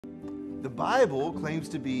The Bible claims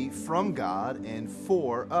to be from God and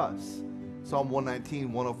for us. Psalm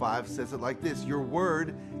 119, 105 says it like this: your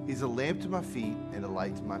word is a lamp to my feet and a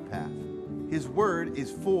light to my path. His word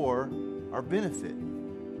is for our benefit.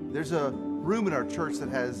 There's a room in our church that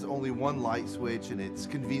has only one light switch, and it's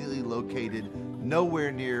conveniently located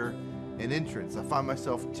nowhere near an entrance. I find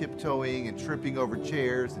myself tiptoeing and tripping over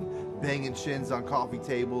chairs and banging shins on coffee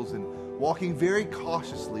tables and walking very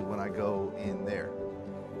cautiously when I go in there.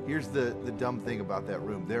 Here's the dumb thing about that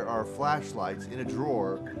room. There are flashlights in a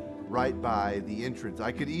drawer right by the entrance.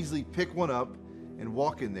 I could easily pick one up and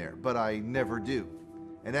walk in there, but I never do.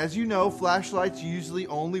 And as you know, flashlights usually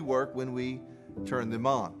only work when we turn them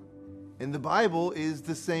on. And the Bible is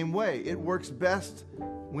the same way. It works best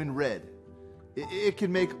when read. It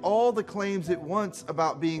can make all the claims it wants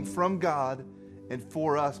about being from God and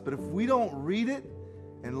for us, but if we don't read it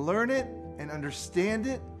and learn it and understand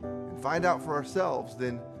it and find out for ourselves,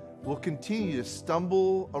 then we'll continue to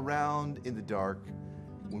stumble around in the dark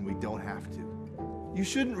when we don't have to. You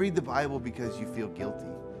shouldn't read the Bible because you feel guilty.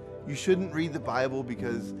 You shouldn't read the Bible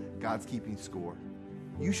because God's keeping score.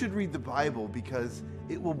 You should read the Bible because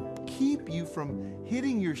it will keep you from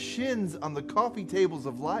hitting your shins on the coffee tables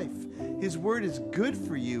of life. His word is good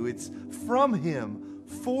for you. It's from Him,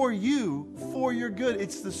 for you, for your good.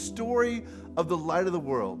 It's the story of the light of the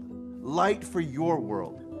world, light for your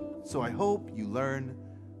world. So I hope you learn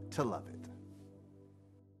to love it.